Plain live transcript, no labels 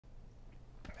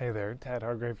Hey there, Tad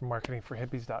Hargrave from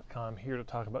marketingforhippies.com, here to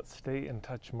talk about stay in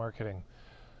touch marketing.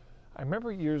 I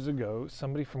remember years ago,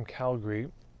 somebody from Calgary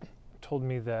told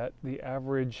me that the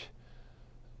average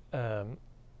person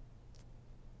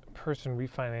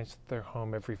refinanced their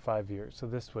home every 5 years. So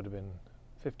this would have been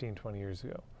 15, 20 years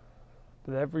ago.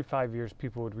 But every 5 years,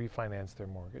 people would refinance their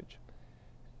mortgage.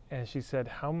 And she said,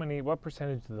 what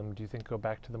percentage of them do you think go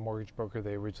back to the mortgage broker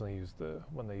they originally used,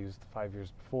 when they used the 5 years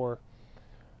before?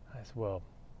 I said, well,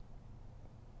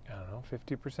 I don't know,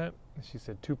 50%? She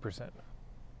said 2%.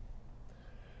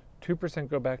 2%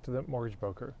 go back to the mortgage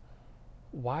broker.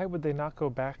 Why would they not go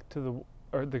back to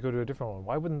or they go to a different one?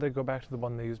 Why wouldn't they go back to the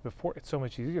one they used before? It's so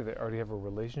much easier. They already have a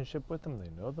relationship with them. They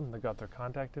know them. They got their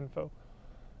contact info.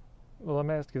 Well, let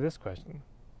me ask you this question.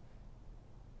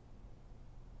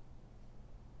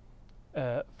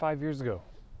 5 years ago,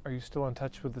 are you still in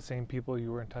touch with the same people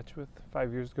you were in touch with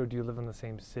 5 years ago? Do you live in the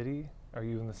same city? Are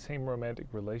you in the same romantic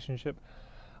relationship?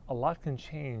 A lot can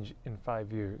change in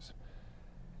 5 years.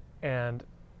 And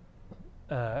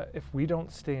if we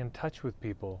don't stay in touch with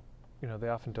people, they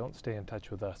often don't stay in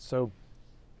touch with us. So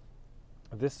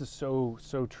this is so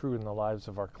true in the lives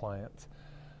of our clients.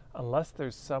 Unless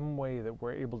there's some way that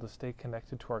we're able to stay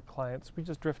connected to our clients, we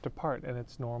just drift apart, and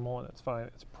it's normal and it's fine.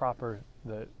 It's proper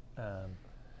that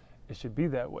it should be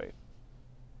that way.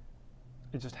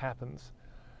 It just happens.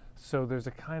 So there's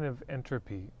a kind of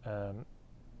entropy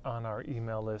on our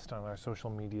email list, on our social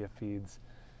media feeds.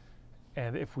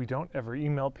 And if we don't ever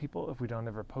email people, if we don't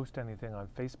ever post anything on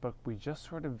Facebook, we just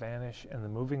sort of vanish, and the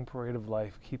moving parade of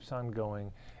life keeps on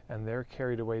going, and they're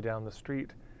carried away down the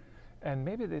street. And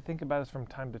maybe they think about us from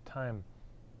time to time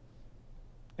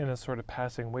in a sort of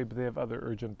passing way, but they have other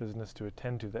urgent business to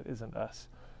attend to that isn't us.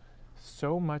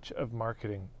 So much of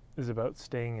marketing is about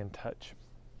staying in touch.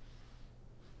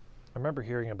 I remember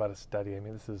hearing about a study. I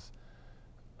mean, this is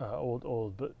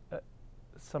old, but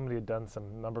somebody had done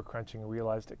some number crunching and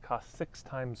realized it costs 6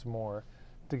 times more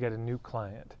to get a new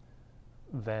client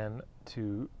than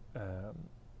to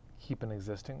keep an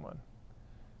existing one.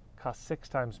 Costs 6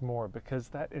 times more because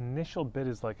that initial bit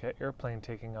is like an airplane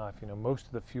taking off. Most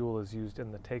of the fuel is used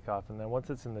in the takeoff, and then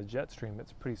once it's in the jet stream,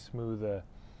 it's pretty smooth. I was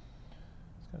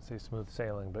going to say smooth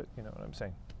sailing, but you know what I'm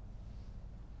saying.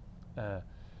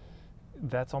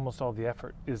 That's almost all the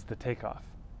effort, is the takeoff.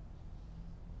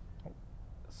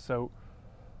 So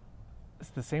it's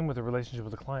the same with a relationship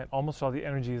with a client. Almost all the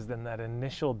energy is in that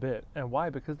initial bit. And why?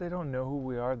 Because they don't know who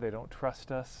we are. They don't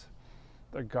trust us.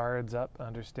 Their guard's up,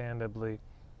 understandably.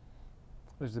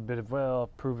 There's a bit of,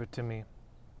 well, prove it to me.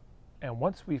 And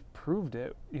once we've proved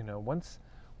it, once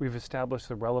we've established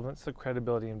the relevance, the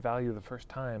credibility, and value the first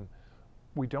time,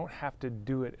 we don't have to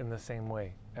do it in the same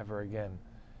way ever again.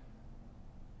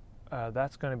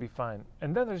 That's going to be fine.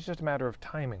 And then there's just a matter of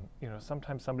timing.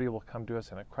 Sometimes somebody will come to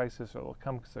us in a crisis, or they'll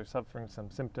come because they're suffering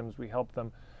some symptoms. We help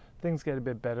them. Things get a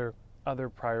bit better. Other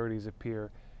priorities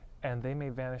appear, and they may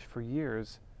vanish for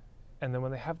years. And then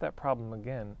when they have that problem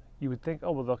again, you would think,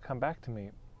 oh, well, they'll come back to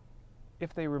me.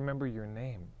 If they remember your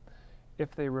name,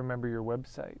 if they remember your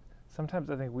website. Sometimes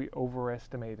I think we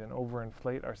overestimate and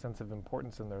overinflate our sense of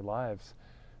importance in their lives.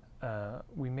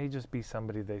 We may just be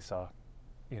somebody they saw,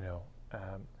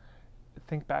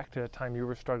 Think back to a time you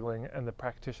were struggling and the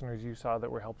practitioners you saw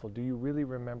that were helpful. Do you really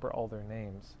remember all their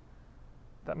names?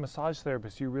 That massage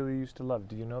therapist you really used to love,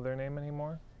 do you know their name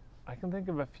anymore? I can think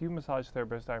of a few massage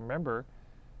therapists I remember.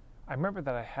 I remember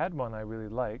that I had one I really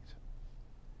liked.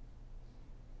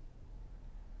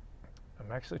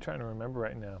 I'm actually trying to remember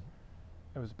right now.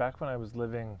 It was back when I was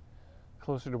living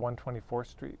closer to 124th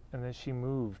Street, and then she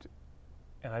moved,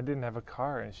 and I didn't have a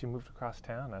car, and she moved across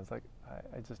town. I was like,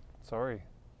 sorry.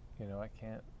 I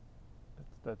can't,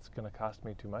 that's going to cost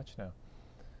me too much now.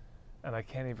 And I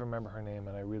can't even remember her name,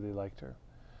 and I really liked her.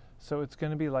 So it's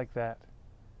going to be like that,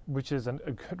 which is a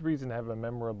good reason to have a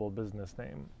memorable business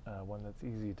name, one that's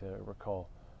easy to recall,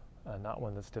 not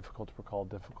one that's difficult to recall,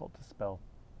 difficult to spell.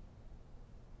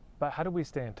 But how do we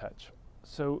stay in touch?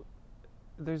 So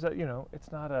there's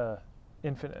it's not a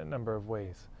infinite number of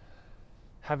ways.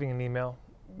 Having an email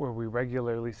where we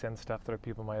regularly send stuff that our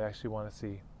people might actually want to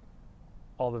see.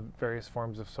 All the various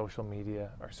forms of social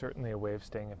media are certainly a way of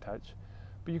staying in touch.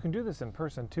 But you can do this in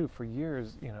person too. For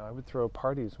years, I would throw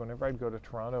parties. Whenever I'd go to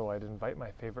Toronto, I'd invite my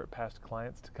favorite past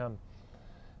clients to come.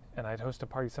 And I'd host a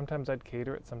party. Sometimes I'd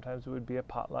cater it. Sometimes it would be a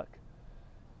potluck.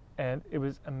 And it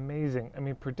was amazing. I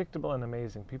mean, predictable and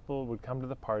amazing. People would come to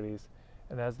the parties,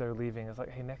 and as they're leaving, it's like,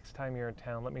 hey, next time you're in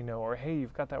town, let me know. Or, hey,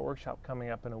 you've got that workshop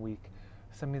coming up in a week.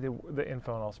 Send me the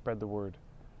info and I'll spread the word.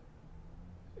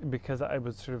 Because I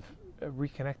was sort of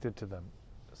reconnected to them.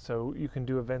 So you can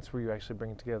do events where you actually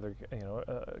bring together,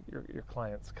 your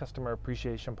clients. Customer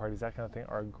appreciation parties, that kind of thing,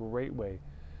 are a great way.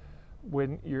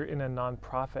 When you're in a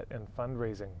nonprofit and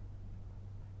fundraising,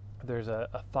 there's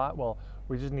a thought, well,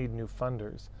 we just need new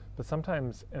funders. But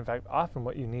sometimes, in fact, often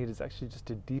what you need is actually just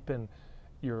to deepen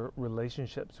your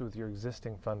relationships with your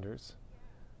existing funders.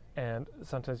 And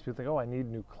sometimes people think, oh, I need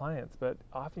new clients, but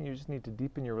often you just need to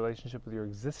deepen your relationship with your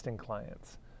existing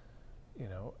clients.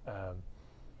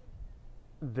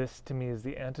 This to me is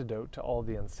the antidote to all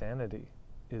the insanity,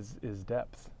 is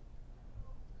depth.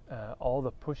 All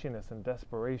the pushiness and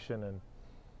desperation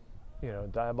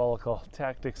and diabolical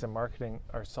tactics and marketing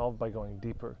are solved by going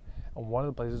deeper. And one of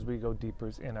the places we go deeper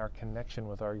is in our connection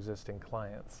with our existing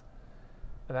clients.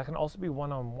 And that can also be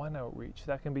one-on-one outreach.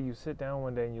 That can be you sit down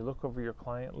one day and you look over your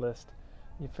client list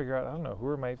and you figure out, I don't know, who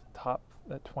are my top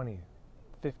 20,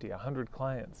 50, 100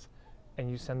 clients, and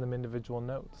you send them individual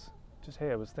notes. Just,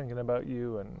 hey, I was thinking about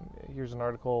you, and here's an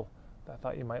article that I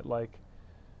thought you might like.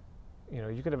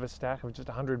 You could have a stack of just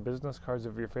 100 business cards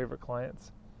of your favorite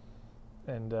clients,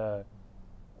 and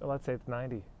let's say it's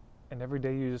 90, and every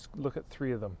day you just look at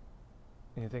 3 of them,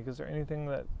 and you think, is there anything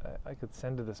that I could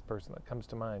send to this person that comes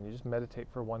to mind? You just meditate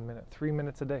for 1 minute, 3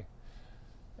 minutes a day,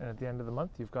 and at the end of the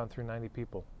month, you've gone through 90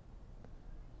 people.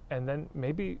 And then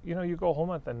maybe, you go a whole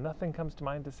month and nothing comes to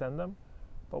mind to send them,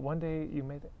 but one day you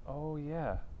may think, oh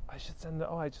yeah, I should send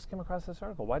I just came across this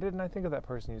article. Why didn't I think of that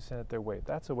person? You send it their way.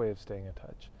 That's a way of staying in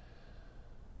touch.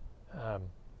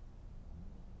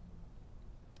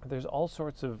 There's all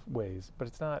sorts of ways, but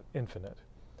it's not infinite.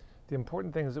 The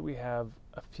important thing is that we have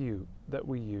a few that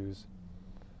we use,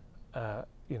 and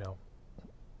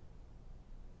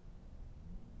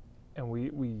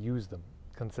we use them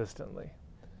consistently.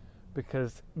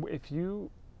 Because if you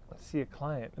see a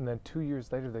client and then 2 years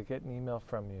later they get an email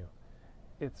from you,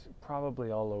 it's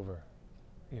probably all over.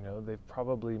 They've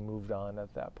probably moved on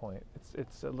at that point.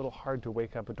 It's a little hard to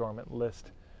wake up a dormant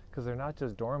list, because they're not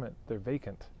just dormant, they're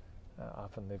vacant.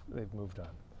 Often they've moved on.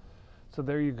 So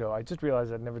there you go. I just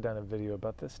realized I'd never done a video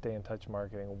about this stay in touch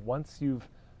marketing. Once you've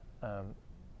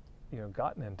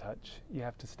gotten in touch, you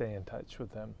have to stay in touch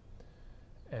with them,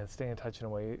 and stay in touch in a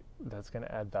way that's going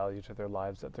to add value to their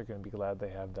lives, that they're going to be glad they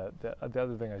have that. The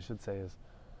other thing I should say is,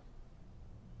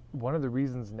 one of the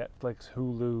reasons Netflix,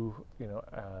 Hulu,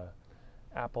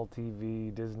 Apple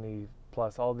TV, Disney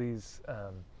Plus, all these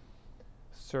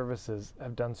services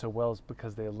have done so well is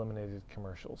because they eliminated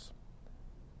commercials.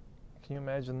 Can you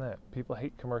imagine that? People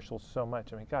hate commercials so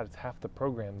much. I mean, God, it's half the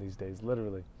program these days,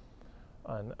 literally,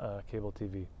 on cable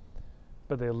TV.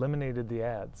 But they eliminated the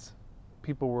ads.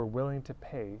 People were willing to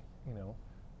pay,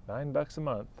 $9 a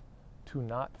month to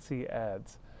not see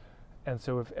ads. And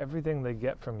so if everything they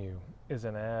get from you is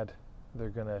an ad, they're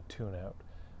going to tune out.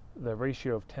 The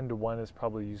ratio of 10 to 1 is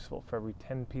probably useful. For every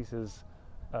 10 pieces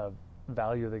of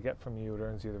value they get from you, it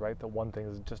earns you the right that one thing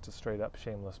is just a straight up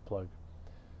shameless plug.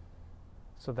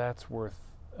 So that's worth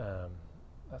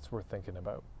thinking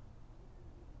about.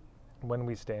 When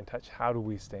we stay in touch, how do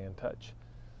we stay in touch?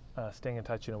 Staying in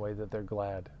touch in a way that they're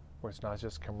glad, where it's not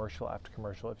just commercial after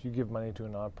commercial. If you give money to a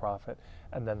nonprofit,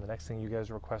 and then the next thing you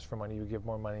guys request for money, you give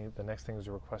more money, the next thing is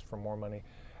a request for more money,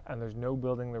 and there's no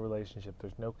building the relationship,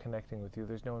 there's no connecting with you,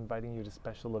 there's no inviting you to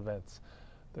special events,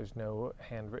 there's no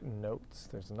handwritten notes,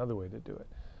 there's another way to do it.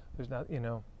 There's not,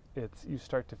 you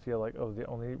start to feel like, oh, the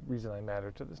only reason I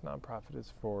matter to this nonprofit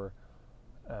is for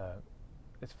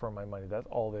my money. That's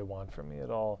all they want from me at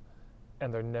all,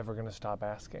 and they're never going to stop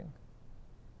asking.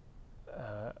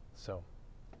 So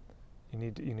you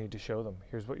need to show them,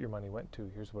 here's what your money went to,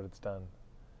 here's what it's done.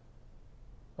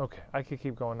 Okay, I could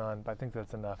keep going on, but I think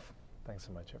that's enough. Thanks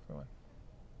so much, everyone.